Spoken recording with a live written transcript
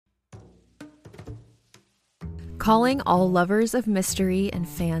Calling all lovers of mystery and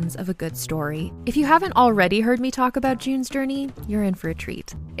fans of a good story. If you haven't already heard me talk about June's Journey, you're in for a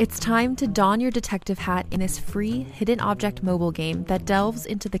treat. It's time to don your detective hat in this free hidden object mobile game that delves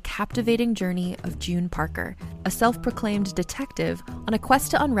into the captivating journey of June Parker, a self-proclaimed detective on a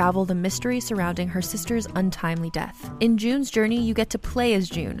quest to unravel the mystery surrounding her sister's untimely death. In June's Journey, you get to play as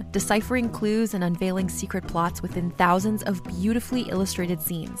June, deciphering clues and unveiling secret plots within thousands of beautifully illustrated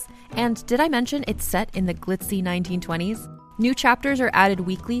scenes. And did I mention it's set in the glitzy 1920s? New chapters are added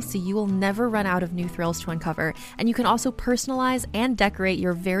weekly, so you will never run out of new thrills to uncover, and you can also personalize and decorate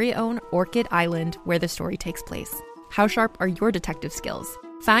your very own Orchid Island where the story takes place. How sharp are your detective skills?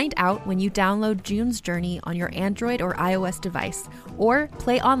 Find out when you download June's Journey on your Android or iOS device, or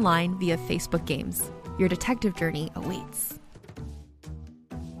play online via Facebook Games. Your detective journey awaits.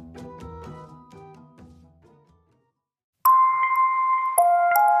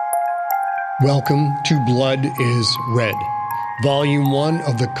 Welcome to Blood is Red, Volume 1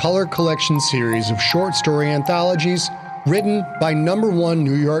 of the Color Collection series of short story anthologies written by #1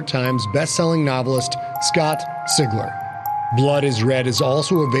 New York Times bestselling novelist Scott Sigler. Blood is Red is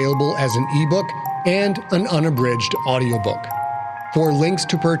also available as an ebook and an unabridged audiobook. For links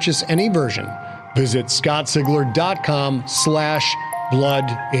to purchase any version, visit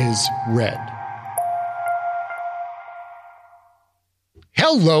scottsigler.com/bloodisred.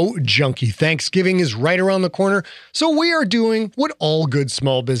 Hello, junkie. Thanksgiving is right around the corner, so we are doing what all good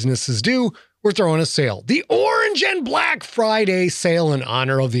small businesses do. We're throwing a sale. The Orange and Black Friday sale in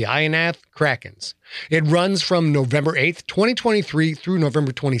honor of the Ionath Krakens. It runs from November 8th, 2023 through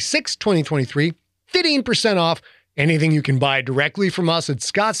November 26th, 2023. 15% off anything you can buy directly from us at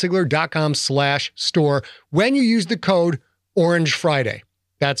scottsigler.com/store when you use the code Orange Friday.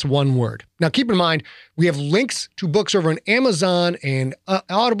 That's one word. Now, keep in mind, we have links to books over on Amazon and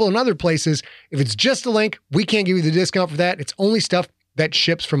Audible and other places. If it's just a link, we can't give you the discount for that. It's only stuff that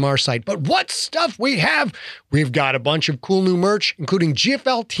ships from our site. But what stuff we have? We've got a bunch of cool new merch, including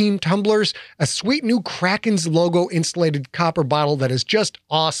GFL team tumblers, a sweet new Kraken's logo insulated copper bottle that is just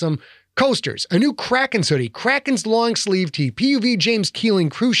awesome, coasters, a new Kraken's hoodie, Kraken's long sleeve tee, PUV James Keeling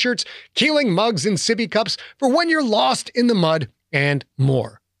crew shirts, Keeling mugs and sippy cups for when you're lost in the mud, and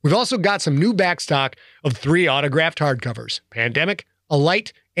more. We've also got some new backstock of 3 autographed hardcovers, Pandemic, A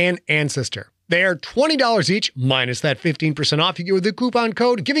Light, and Ancestor. They are $20 each, minus that 15% off you get with the coupon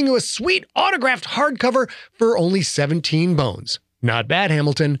code, giving you a sweet autographed hardcover for only 17 bones. Not bad,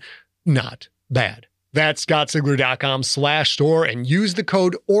 Hamilton. Not bad. That's scottsigler.com/store and use the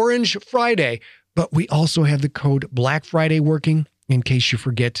code Orange Friday. But we also have the code Black Friday working in case you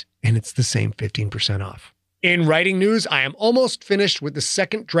forget, and it's the same 15% off. In writing news, I am almost finished with the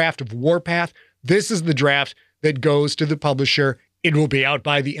second draft of Warpath. This is the draft that goes to the publisher. It will be out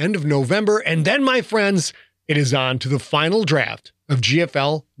by the end of November. And then, my friends, it is on to the final draft of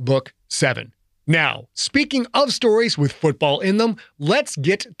GFL Book 7. Now, speaking of stories with football in them, let's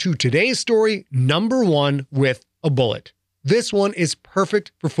get to today's story, #1 with a bullet. This one is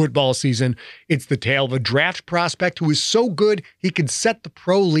perfect for football season. It's the tale of a draft prospect who is so good he could set the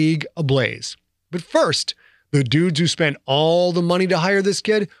pro league ablaze. But first, the dudes who spent all the money to hire this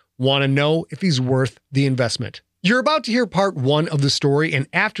kid want to know if he's worth the investment. You're about to hear part 1 of the story, and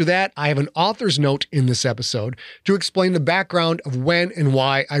after that, I have an author's note in this episode to explain the background of when and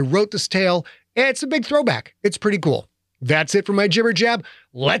why I wrote this tale. It's a big throwback. It's pretty cool. That's it for my jibber jab.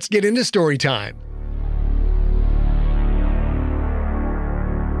 Let's get into story time.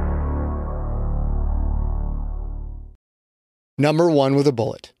 #1 with a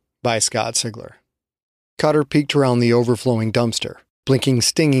Bullet by Scott Sigler. Cutter peeked around the overflowing dumpster, blinking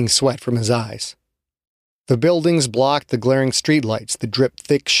stinging sweat from his eyes. The buildings blocked the glaring streetlights that dripped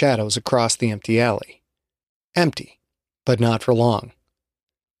thick shadows across the empty alley. Empty, but not for long.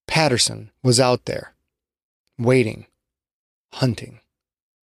 Patterson was out there, waiting, hunting.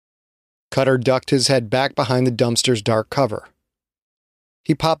 Cutter ducked his head back behind the dumpster's dark cover.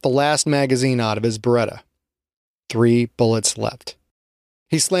 He popped the last magazine out of his Beretta. 3 bullets left.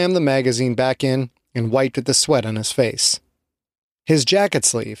 He slammed the magazine back in and wiped at the sweat on his face. His jacket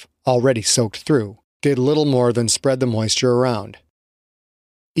sleeve, already soaked through, did little more than spread the moisture around.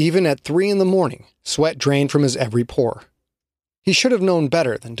 Even at 3 in the morning, sweat drained from his every pore. He should have known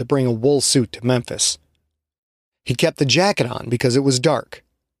better than to bring a wool suit to Memphis. He kept the jacket on because it was dark.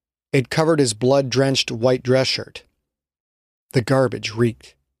 It covered his blood-drenched white dress shirt. The garbage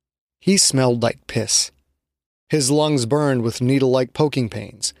reeked. He smelled like piss. His lungs burned with needle-like poking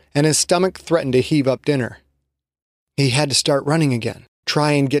pains, and his stomach threatened to heave up dinner. He had to start running again,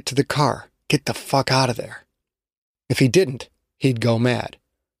 try and get to the car, get the fuck out of there. If he didn't, he'd go mad.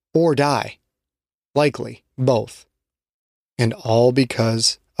 Or die. Likely both. And all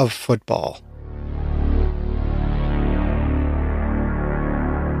because of football.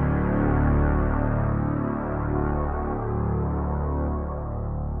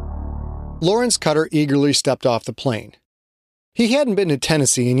 Lawrence Cutter eagerly stepped off the plane. He hadn't been to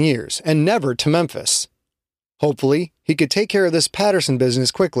Tennessee in years, and never to Memphis. Hopefully, he could take care of this Patterson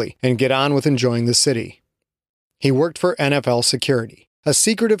business quickly and get on with enjoying the city. He worked for NFL Security, a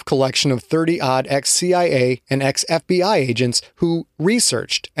secretive collection of 30-odd ex-CIA and ex-FBI agents who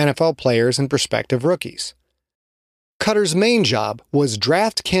researched NFL players and prospective rookies. Cutter's main job was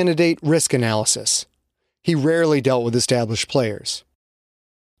draft candidate risk analysis. He rarely dealt with established players.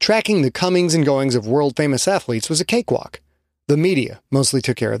 Tracking the comings and goings of world-famous athletes was a cakewalk. The media mostly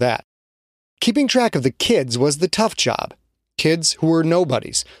took care of that. Keeping track of the kids was the tough job. Kids who were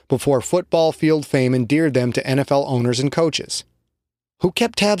nobodies before football field fame endeared them to NFL owners and coaches. Who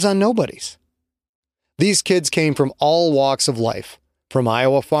kept tabs on nobodies? These kids came from all walks of life, from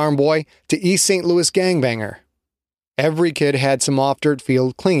Iowa farm boy to East St. Louis gangbanger. Every kid had some off-dirt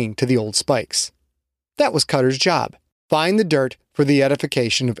field clinging to the old spikes. That was Cutter's job. Find the dirt for the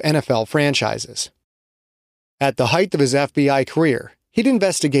edification of NFL franchises. At the height of his FBI career, he'd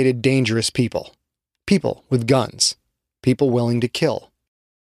investigated dangerous people. People with guns. People willing to kill.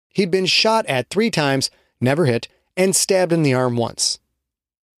 He'd been shot at 3 times, never hit, and stabbed in the arm once.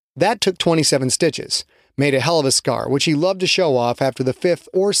 That took 27 stitches, made a hell of a scar, which he loved to show off after the 5th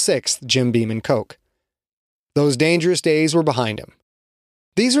or 6th Jim Beam and Coke. Those dangerous days were behind him.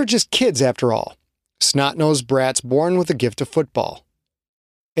 These are just kids after all. Snot-nosed brats born with the gift of football.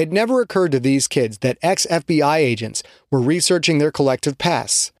 It never occurred to these kids that ex-FBI agents were researching their collective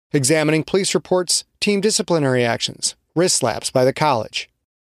pasts, examining police reports, team disciplinary actions, wrist slaps by the college.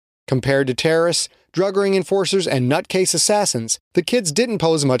 Compared to terrorists, drug ring enforcers, and nutcase assassins, the kids didn't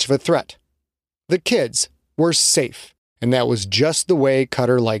pose much of a threat. The kids were safe, and that was just the way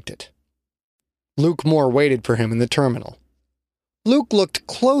Cutter liked it. Luke Moore waited for him in the terminal. Luke looked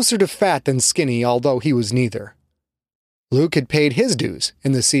closer to fat than skinny, although he was neither. Luke had paid his dues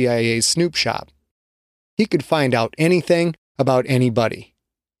in the CIA's snoop shop. He could find out anything about anybody.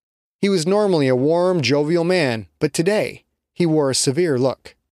 He was normally a warm, jovial man, but today he wore a severe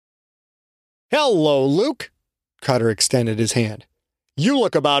look. "Hello, Luke," Cutter extended his hand. "You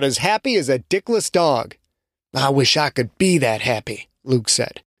look about as happy as a dickless dog." "I wish I could be that happy," Luke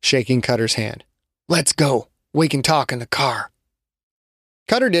said, shaking Cutter's hand. "Let's go. We can talk in the car."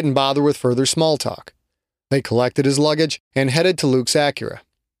 Cutter didn't bother with further small talk. They collected his luggage and headed to Luke's Acura.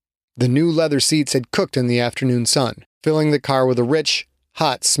 The new leather seats had cooked in the afternoon sun, filling the car with a rich,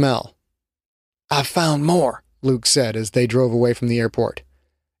 hot smell. "I found more," Luke said as they drove away from the airport.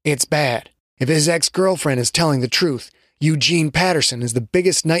 "It's bad. If his ex-girlfriend is telling the truth, Eugene Patterson is the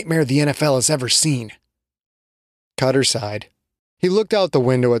biggest nightmare the NFL has ever seen." Cutter sighed. He looked out the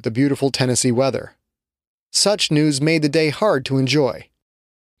window at the beautiful Tennessee weather. Such news made the day hard to enjoy.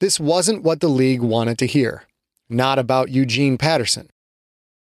 This wasn't what the league wanted to hear. Not about Eugene Patterson.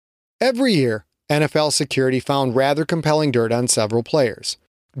 Every year, NFL Security found rather compelling dirt on several players.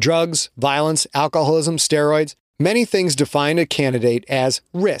 Drugs, violence, alcoholism, steroids, many things defined a candidate as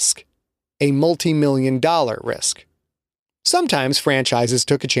risk. A multi-million-dollar risk. Sometimes franchises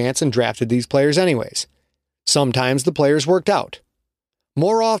took a chance and drafted these players anyways. Sometimes the players worked out.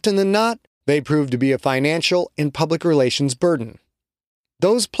 More often than not, they proved to be a financial and public relations burden.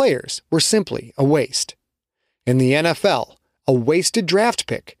 Those players were simply a waste. In the NFL, a wasted draft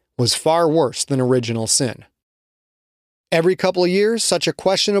pick was far worse than original sin. Every couple of years, such a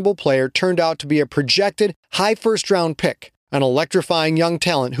questionable player turned out to be a projected high first-round pick, an electrifying young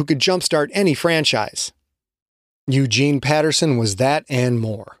talent who could jumpstart any franchise. Eugene Patterson was that and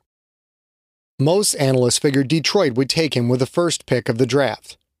more. Most analysts figured Detroit would take him with the first pick of the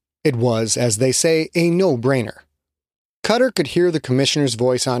draft. It was, as they say, a no-brainer. Cutter could hear the commissioner's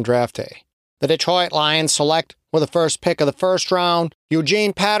voice on draft day. "The Detroit Lions select, with the first pick of the first round,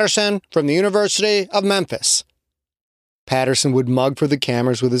 Eugene Patterson from the University of Memphis." Patterson would mug for the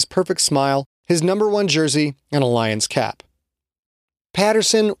cameras with his perfect smile, his number 1 jersey, and a Lions cap.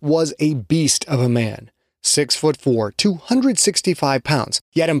 Patterson was a beast of a man, 6'4", 265 pounds,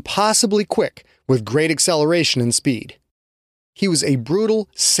 yet impossibly quick, with great acceleration and speed. He was a brutal,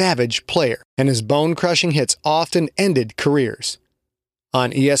 savage player, and his bone-crushing hits often ended careers.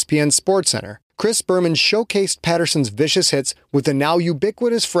 On ESPN SportsCenter, Chris Berman showcased Patterson's vicious hits with the now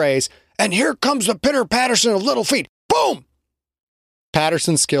ubiquitous phrase, "And here comes the Pitter Patterson of little feet. Boom!"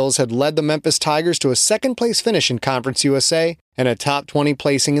 Patterson's skills had led the Memphis Tigers to a second-place finish in Conference USA and a top 20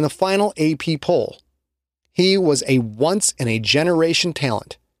 placing in the final AP poll. He was a once-in-a-generation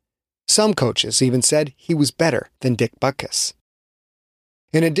talent. Some coaches even said he was better than Dick Butkus.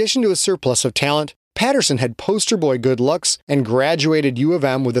 In addition to a surplus of talent, Patterson had poster boy good looks and graduated U of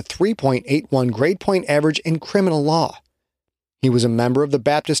M with a 3.81 grade point average in criminal law. He was a member of the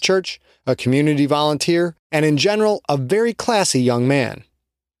Baptist Church, a community volunteer, and in general, a very classy young man.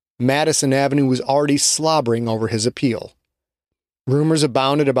 Madison Avenue was already slobbering over his appeal. Rumors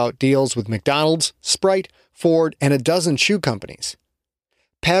abounded about deals with McDonald's, Sprite, Ford, and a dozen shoe companies.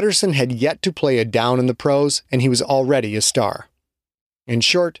 Patterson had yet to play a down in the pros, and he was already a star. In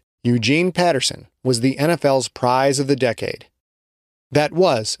short, Eugene Patterson was the NFL's prize of the decade. That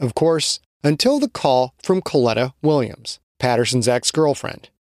was, of course, until the call from Coletta Williams, Patterson's ex-girlfriend.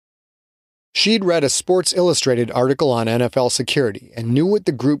 She'd read a Sports Illustrated article on NFL security and knew what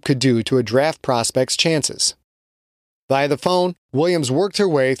the group could do to a draft prospect's chances. Via the phone, Williams worked her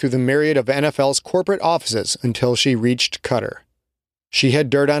way through the myriad of NFL's corporate offices until she reached Cutter. She had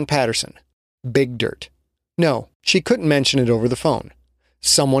dirt on Patterson. Big dirt. No, she couldn't mention it over the phone.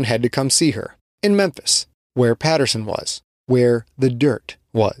 Someone had to come see her, in Memphis, where Patterson was, where the dirt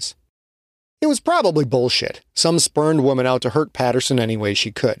was. It was probably bullshit. Some spurned woman out to hurt Patterson any way she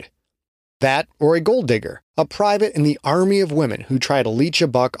could. That, or a gold digger, a private in the army of women who try to leech a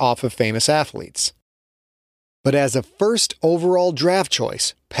buck off of famous athletes. But as a first overall draft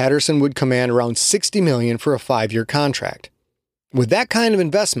choice, Patterson would command around $60 million for a 5-year contract. With that kind of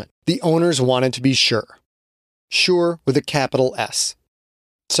investment, the owners wanted to be sure. Sure with a capital S.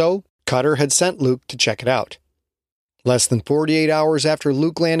 So, Cutter had sent Luke to check it out. Less than 48 hours after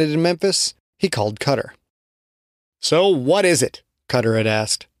Luke landed in Memphis, he called Cutter. "So what is it?" Cutter had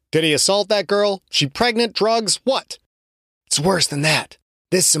asked. "Did he assault that girl? She pregnant? Drugs? What?" "It's worse than that.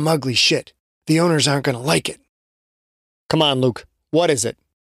 This is some ugly shit. The owners aren't going to like it." "Come on, Luke. What is it?"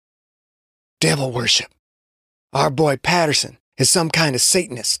 "Devil worship. Our boy Patterson is some kind of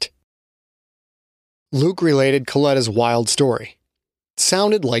Satanist." Luke related Coletta's wild story. It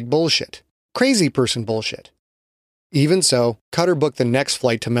sounded like bullshit. Crazy person bullshit. Even so, Cutter booked the next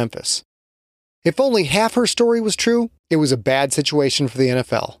flight to Memphis. If only half her story was true, it was a bad situation for the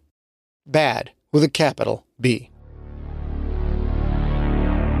NFL. Bad, with a capital B.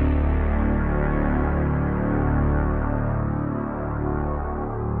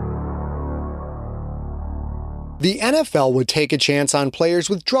 The NFL would take a chance on players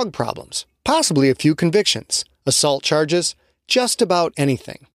with drug problems, possibly a few convictions, assault charges, just about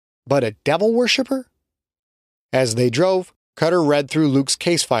anything. But a devil worshiper? As they drove, Cutter read through Luke's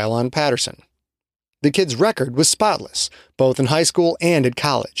case file on Patterson. The kid's record was spotless, both in high school and at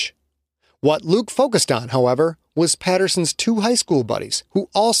college. What Luke focused on, however, was Patterson's 2 high school buddies who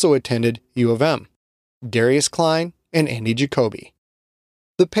also attended U of M, Darius Klein and Andy Jacoby.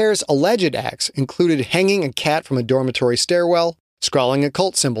 The pair's alleged acts included hanging a cat from a dormitory stairwell, scrawling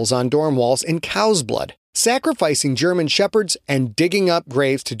occult symbols on dorm walls in cow's blood, sacrificing German shepherds, and digging up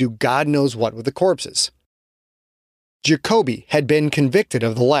graves to do God knows what with the corpses. Jacoby had been convicted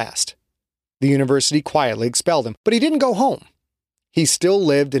of the last. The university quietly expelled him, but he didn't go home. He still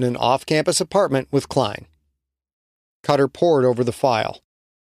lived in an off-campus apartment with Klein. Cutter pored over the file.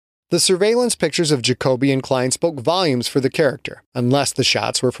 The surveillance pictures of Jacoby and Klein spoke volumes for the character, unless the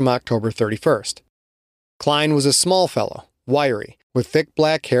shots were from October 31st. Klein was a small fellow, wiry, with thick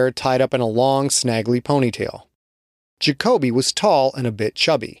black hair tied up in a long, snaggly ponytail. Jacoby was tall and a bit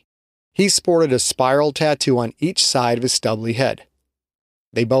chubby. He sported a spiral tattoo on each side of his stubbly head.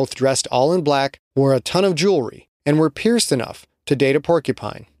 They both dressed all in black, wore a ton of jewelry, and were pierced enough to date a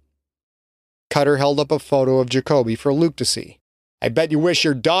porcupine. Cutter held up a photo of Jacoby for Luke to see. "I bet you wish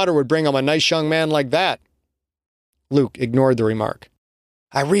your daughter would bring home a nice young man like that." Luke ignored the remark.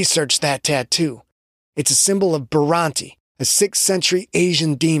 "I researched that tattoo. It's a symbol of Baranti, a 6th century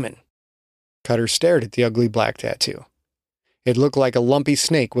Asian demon." Cutter stared at the ugly black tattoo. It looked like a lumpy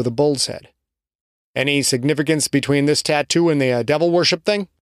snake with a bull's head. "Any significance between this tattoo and the devil worship thing?"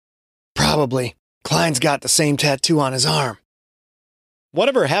 "Probably. Klein's got the same tattoo on his arm."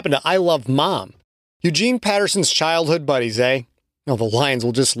 "Whatever happened to I Love Mom? Eugene Patterson's childhood buddies, eh? Oh, the Lions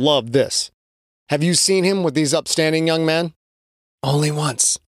will just love this. Have you seen him with these upstanding young men?" "Only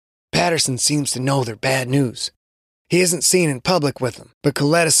once. Patterson seems to know they're bad news. He isn't seen in public with them, but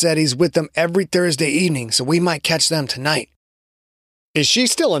Coletta said he's with them every Thursday evening, so we might catch them tonight." "Is she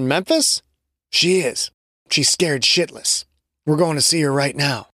still in Memphis?" "She is. She's scared shitless. We're going to see her right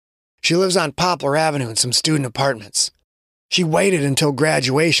now. She lives on Poplar Avenue in some student apartments. She waited until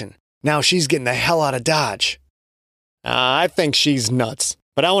graduation. Now she's getting the hell out of Dodge." I think she's nuts,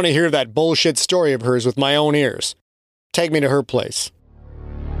 but I want to hear that bullshit story of hers with my own ears. Take me to her place.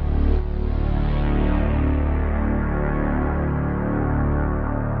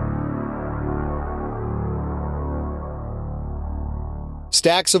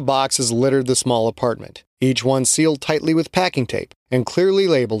 Stacks of boxes littered the small apartment, each one sealed tightly with packing tape and clearly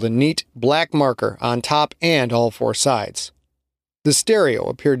labeled in neat black marker on top and all four sides. The stereo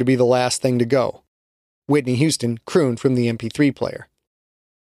appeared to be the last thing to go. Whitney Houston crooned from the MP3 player.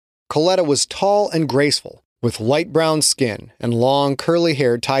 Coletta was tall and graceful, with light brown skin and long curly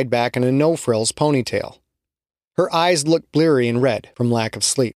hair tied back in a no-frills ponytail. Her eyes looked bleary and red from lack of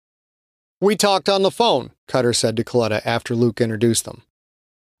sleep. "We talked on the phone," Cutter said to Coletta after Luke introduced them.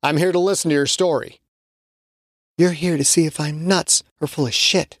 "I'm here to listen to your story." "You're here to see if I'm nuts or full of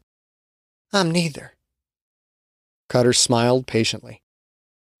shit. I'm neither." Cutter smiled patiently.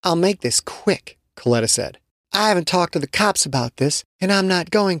 "I'll make this quick," Coletta said. "I haven't talked to the cops about this, and I'm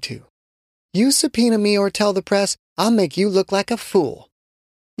not going to. You subpoena me or tell the press, I'll make you look like a fool.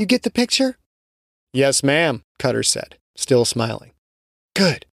 You get the picture?" "Yes, ma'am," Cutter said, still smiling.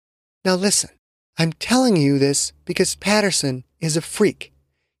 "Good. Now listen, I'm telling you this because Patterson is a freak.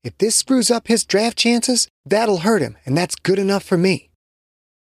 If this screws up his draft chances, that'll hurt him, and that's good enough for me."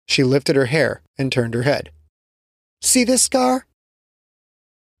 She lifted her hair and turned her head. "See this scar?"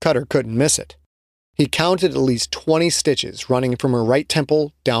 Cutter couldn't miss it. He counted at least 20 stitches running from her right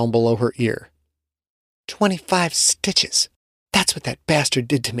temple down below her ear. 25 stitches. That's what that bastard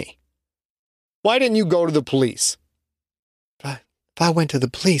did to me. "Why didn't you go to the police?" If I went to the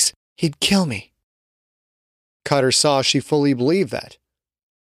police, he'd kill me." Cutter saw she fully believed that.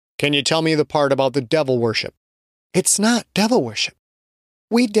 "Can you tell me the part about the devil worship?" "It's not devil worship.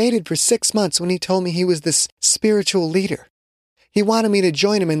 We dated for 6 months when he told me he was this spiritual leader. He wanted me to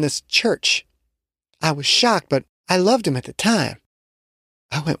join him in this church. I was shocked, but I loved him at the time.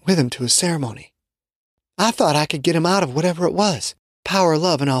 I went with him to a ceremony. I thought I could get him out of whatever it was, power,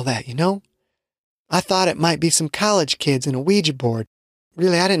 love, and all that, you know? I thought it might be some college kids and a Ouija board.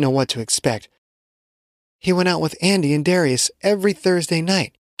 Really, I didn't know what to expect. He went out with Andy and Darius every Thursday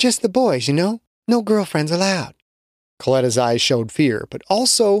night. Just the boys, you know? No girlfriends allowed." Coletta's eyes showed fear, but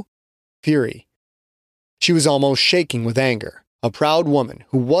also fury. She was almost shaking with anger, a proud woman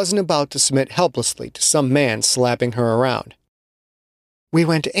who wasn't about to submit helplessly to some man slapping her around. "We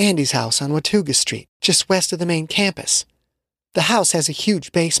went to Andy's house on Watauga Street, just west of the main campus. The house has a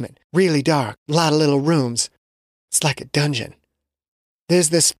huge basement, really dark, a lot of little rooms. It's like a dungeon. There's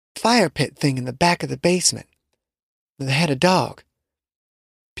this fire pit thing in the back of the basement. They had a dog.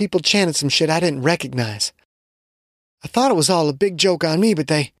 People chanted some shit I didn't recognize. I thought it was all a big joke on me, but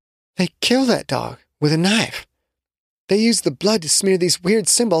they killed that dog with a knife. They used the blood to smear these weird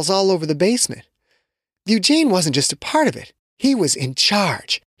symbols all over the basement. Eugene wasn't just a part of it. He was in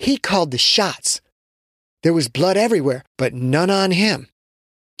charge. He called the shots. There was blood everywhere, but none on him.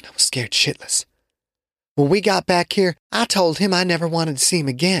 I was scared shitless. When we got back here, I told him I never wanted to see him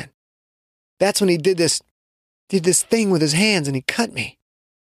again. That's when he did this thing with his hands and he cut me."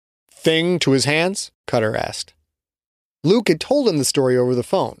 "Thing to his hands?" Cutter asked. Luke had told him the story over the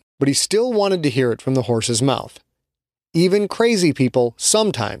phone, but he still wanted to hear it from the horse's mouth. Even crazy people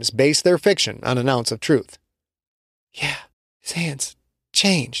sometimes base their fiction on an ounce of truth. "Yeah, his hands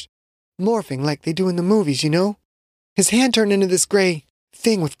changed, morphing like they do in the movies, you know? His hand turned into this gray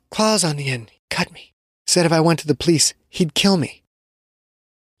thing with claws on the end. He cut me. Said if I went to the police, he'd kill me.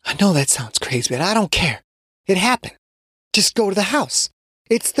 I know that sounds crazy, but I don't care. It happened. Just go to the house.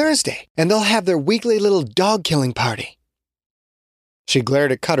 It's Thursday, and they'll have their weekly little dog-killing party." She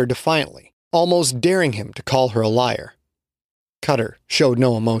glared at Cutter defiantly, almost daring him to call her a liar. Cutter showed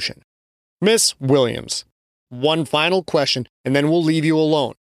no emotion. "Miss Williams, one final question, and then we'll leave you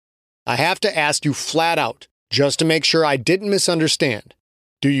alone. I have to ask you flat out, just to make sure I didn't misunderstand.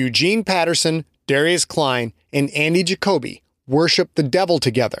 Do Eugene Patterson, Darius Klein, and Andy Jacoby worship the devil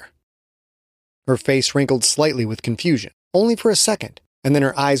together?" Her face wrinkled slightly with confusion, only for a second, and then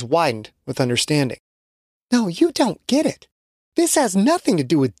her eyes widened with understanding. "No, you don't get it. This has nothing to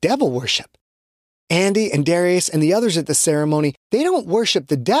do with devil worship. Andy and Darius and the others at the ceremony, they don't worship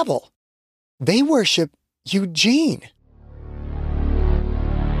the devil. They worship Eugene."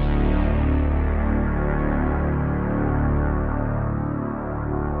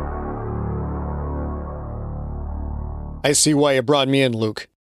 "I see why you brought me in, Luke.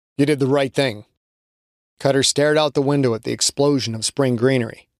 You did the right thing." Cutter stared out the window at the explosion of spring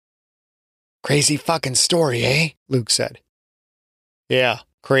greenery. "Crazy fucking story, eh?" Luke said. "Yeah,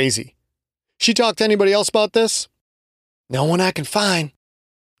 crazy. She talked to anybody else about this?" "No one I can find.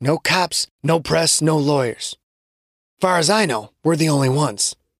 No cops, no press, no lawyers. Far as I know, we're the only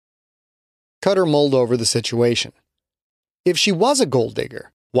ones." Cutter mulled over the situation. If she was a gold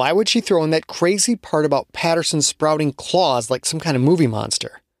digger, why would she throw in that crazy part about Patterson sprouting claws like some kind of movie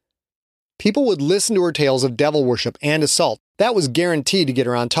monster? People would listen to her tales of devil worship and assault, That was guaranteed to get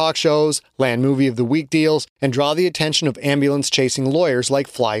her on talk shows, land movie of the week deals, and draw the attention of ambulance-chasing lawyers like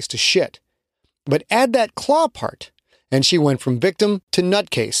flies to shit. But add that claw part, and she went from victim to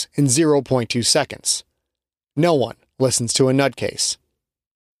nutcase in 0.2 seconds. No one listens to a nutcase.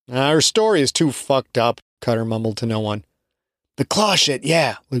 Her story is too fucked up, Cutter mumbled to no one. The claw shit,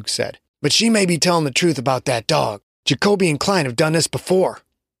 yeah, Luke said. But she may be telling the truth about that dog. Jacoby and Klein have done this before.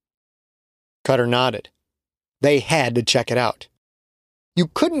 Cutter nodded. They had to check it out. You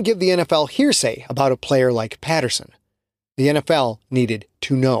couldn't give the NFL hearsay about a player like Patterson. The NFL needed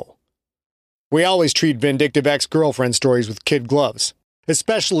to know. We always treat vindictive ex-girlfriend stories with kid gloves,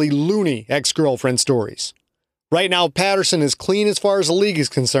 especially loony ex-girlfriend stories. Right now, Patterson is clean as far as the league is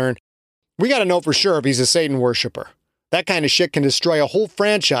concerned. We gotta know for sure if he's a Satan worshiper. That kind of shit can destroy a whole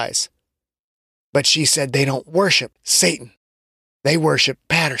franchise. But she said they don't worship Satan. They worship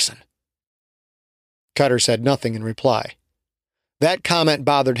Patterson. Cutter said nothing in reply. That comment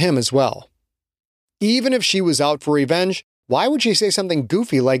bothered him as well. Even if she was out for revenge, why would she say something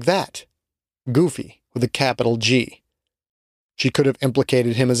goofy like that? Goofy with a capital G. She could have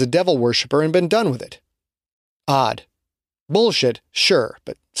implicated him as a devil worshiper and been done with it. Odd. Bullshit, sure,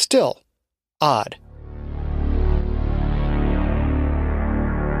 but still odd.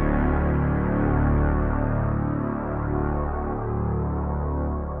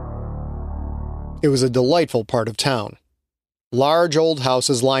 It was a delightful part of town. Large old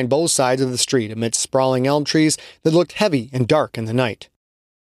houses lined both sides of the street amidst sprawling elm trees that looked heavy and dark in the night.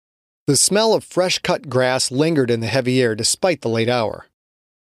 The smell of fresh-cut grass lingered in the heavy air despite the late hour.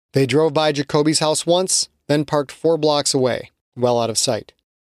 They drove by Jacoby's house once, then parked 4 blocks away, well out of sight.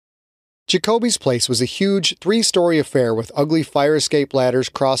 Jacoby's place was a huge 3-story affair with ugly fire escape ladders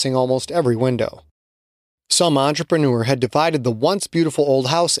crossing almost every window. Some entrepreneur had divided the once beautiful old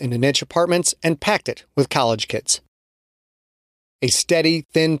house into niche apartments and packed it with college kids. A steady,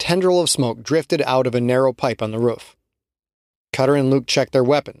 thin tendril of smoke drifted out of a narrow pipe on the roof. Cutter and Luke checked their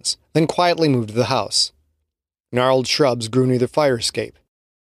weapons, then quietly moved to the house. Gnarled shrubs grew near the fire escape.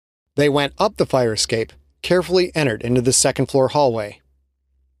 They went up the fire escape, carefully entered into the second-floor hallway.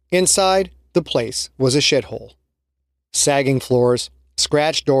 Inside, the place was a shithole. Sagging floors,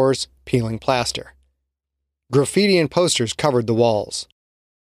 scratched doors, peeling plaster. Graffiti and posters covered the walls.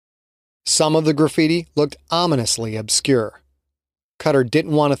 Some of the graffiti looked ominously obscure. Cutter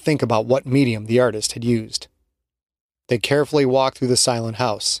didn't want to think about what medium the artist had used. They carefully walked through the silent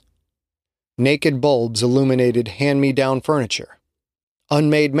house. Naked bulbs illuminated hand-me-down furniture.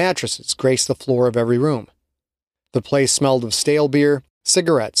 Unmade mattresses graced the floor of every room. The place smelled of stale beer,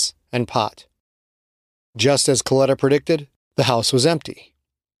 cigarettes, and pot. Just as Coletta predicted, the house was empty.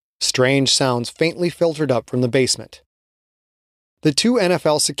 Strange sounds faintly filtered up from the basement. The 2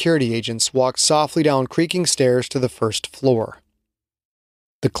 NFL security agents walked softly down creaking stairs to the first floor.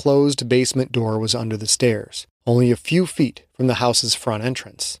 The closed basement door was under the stairs, only a few feet from the house's front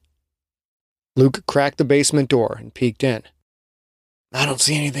entrance. Luke cracked the basement door and peeked in. I don't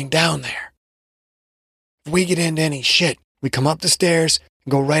see anything down there. If we get into any shit, we come up the stairs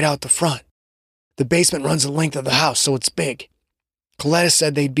and go right out the front. The basement runs the length of the house, so it's big. Coletta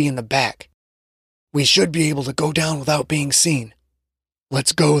said they'd be in the back. We should be able to go down without being seen.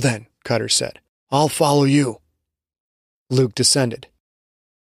 Let's go then, Cutter said. I'll follow you. Luke descended.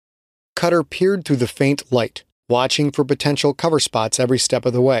 Cutter peered through the faint light, watching for potential cover spots every step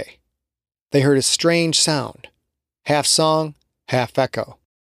of the way. They heard a strange sound, half song, half echo.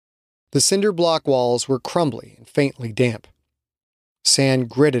 The cinder block walls were crumbly and faintly damp. Sand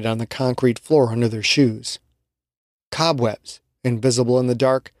gritted on the concrete floor under their shoes. Cobwebs, invisible in the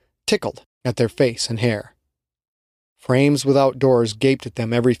dark, tickled at their face and hair. Frames without doors gaped at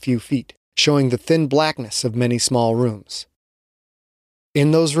them every few feet, showing the thin blackness of many small rooms. In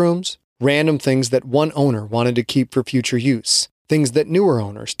those rooms, random things that one owner wanted to keep for future use, things that newer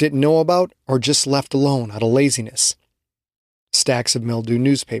owners didn't know about or just left alone out of laziness. Stacks of mildewed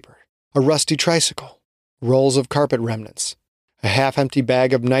newspaper, a rusty tricycle, rolls of carpet remnants, a half-empty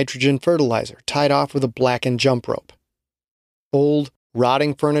bag of nitrogen fertilizer tied off with a blackened jump rope. Old,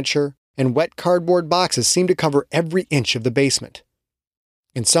 rotting furniture and wet cardboard boxes seemed to cover every inch of the basement.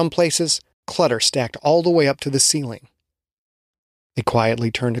 In some places, clutter stacked all the way up to the ceiling. They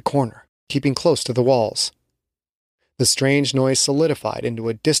quietly turned a corner, keeping close to the walls. The strange noise solidified into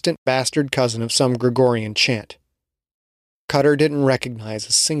a distant bastard cousin of some Gregorian chant. Cutter didn't recognize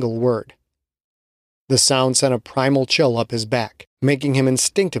a single word. The sound sent a primal chill up his back, making him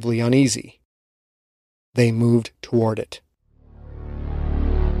instinctively uneasy. They moved toward it.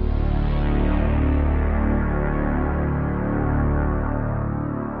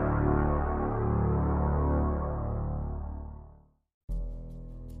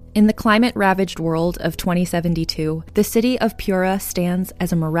 In the climate-ravaged world of 2072, the city of Pura stands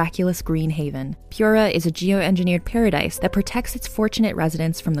as a miraculous green haven. Pura is a geoengineered paradise that protects its fortunate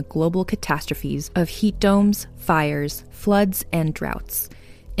residents from the global catastrophes of heat domes, fires, floods, and droughts.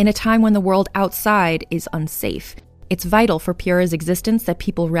 In a time when the world outside is unsafe, it's vital for Pura's existence that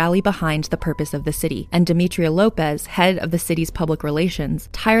people rally behind the purpose of the city, and Demetria Lopez, head of the city's public relations,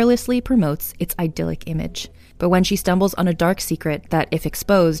 tirelessly promotes its idyllic image. But when she stumbles on a dark secret that, if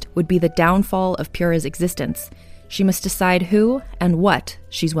exposed, would be the downfall of Pura's existence, she must decide who and what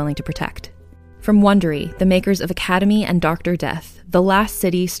she's willing to protect. From Wondery, the makers of Academy and Dr. Death, The Last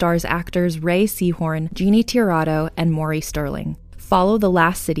City stars actors Ray Seahorn, Jeannie Tirado, and Maury Sterling. Follow The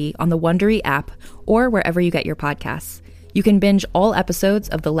Last City on the Wondery app or wherever you get your podcasts. You can binge all episodes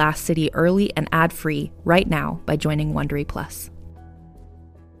of The Last City early and ad-free right now by joining Wondery Plus.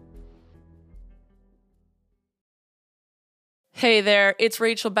 Hey there, it's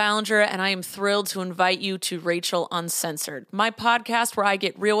Rachel Ballinger, and I am thrilled to invite you to Rachel Uncensored, my podcast where I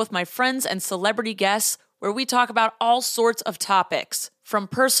get real with my friends and celebrity guests, where we talk about all sorts of topics. From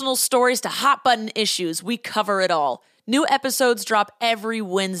personal stories to hot-button issues, we cover it all. New episodes drop every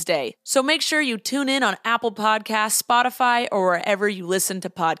Wednesday, so make sure you tune in on Apple Podcasts, Spotify, or wherever you listen to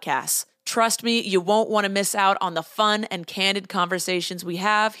podcasts. Trust me, you won't want to miss out on the fun and candid conversations we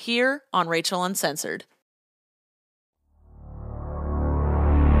have here on Rachel Uncensored.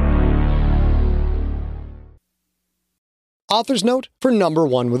 Author's note for Number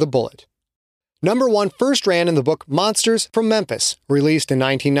One with a Bullet. Number One first ran in the book Monsters from Memphis, released in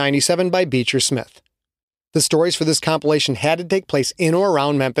 1997 by Beecher Smith. The stories for this compilation had to take place in or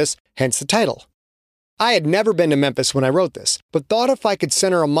around Memphis, hence the title. I had never been to Memphis when I wrote this, but thought if I could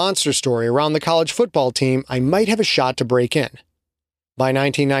center a monster story around the college football team, I might have a shot to break in. By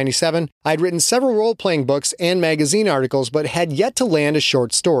 1997, I'd written several role-playing books and magazine articles, but had yet to land a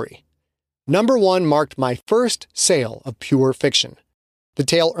short story. Number One marked my first sale of pure fiction. The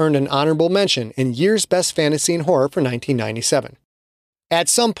tale earned an honorable mention in Year's Best Fantasy and Horror for 1997. At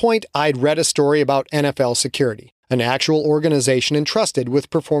some point, I'd read a story about NFL Security, an actual organization entrusted with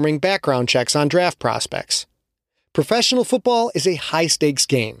performing background checks on draft prospects. Professional football is a high-stakes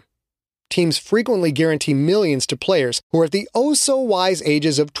game. Teams frequently guarantee millions to players who are at the oh-so-wise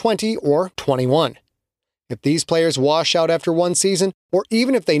ages of 20 or 21. If these players wash out after one season, or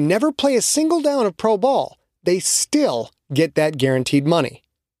even if they never play a single down of pro ball, they still get that guaranteed money.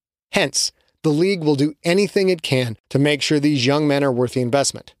 Hence, the league will do anything it can to make sure these young men are worth the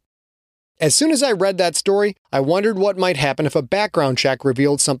investment. As soon as I read that story, I wondered what might happen if a background check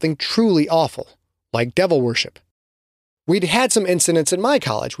revealed something truly awful, like devil worship. We'd had some incidents at my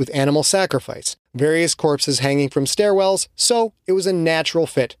college with animal sacrifice, various corpses hanging from stairwells, so it was a natural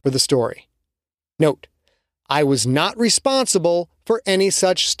fit for the story. Note, I was not responsible for any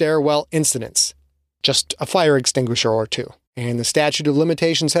such stairwell incidents. Just a fire extinguisher or two. And the statute of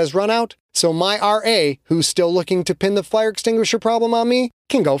limitations has run out, so my RA, who's still looking to pin the fire extinguisher problem on me,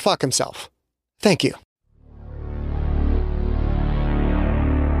 can go fuck himself. Thank you.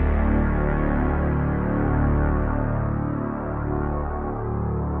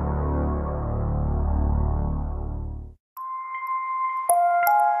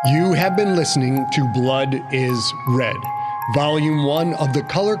 You have been listening to Blood is Red, Volume 1 of the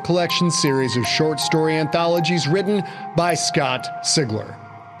Color Collection series of short story anthologies written by Scott Sigler,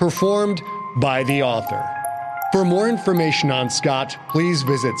 performed by the author. For more information on Scott, please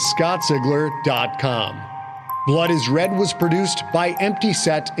visit scottsigler.com. Blood is Red was produced by Empty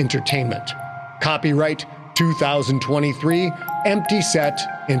Set Entertainment. Copyright 2023, Empty Set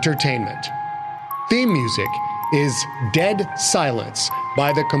Entertainment. Theme music is Dead Silence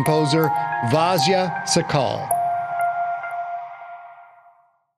by the composer Vasya Sakal.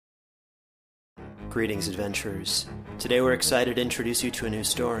 Greetings, adventurers. Today we're excited to introduce you to a new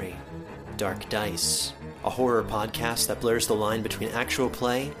story, Dark Dice, a horror podcast that blurs the line between actual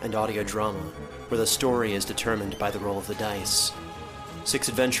play and audio drama, where the story is determined by the roll of the dice. 6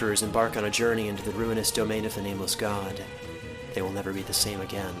 adventurers embark on a journey into the ruinous domain of the Nameless God. They will never be the same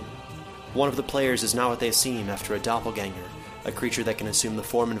again. One of the players is not what they seem after a doppelganger, a creature that can assume the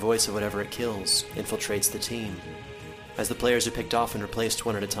form and voice of whatever it kills, infiltrates the team. As the players are picked off and replaced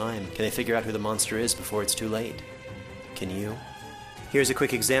one at a time, can they figure out who the monster is before it's too late? Can you? Here's a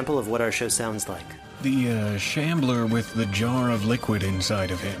quick example of what our show sounds like. The shambler with the jar of liquid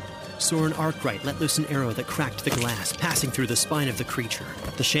inside of him. Soren Arkwright let loose an arrow that cracked the glass, passing through the spine of the creature.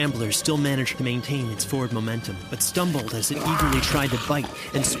 The shambler still managed to maintain its forward momentum, but stumbled as it eagerly tried to bite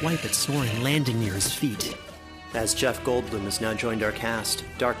and swipe at Soren, landing near his feet. As Jeff Goldblum has now joined our cast,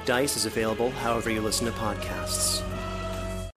 Dark Dice is available however you listen to podcasts.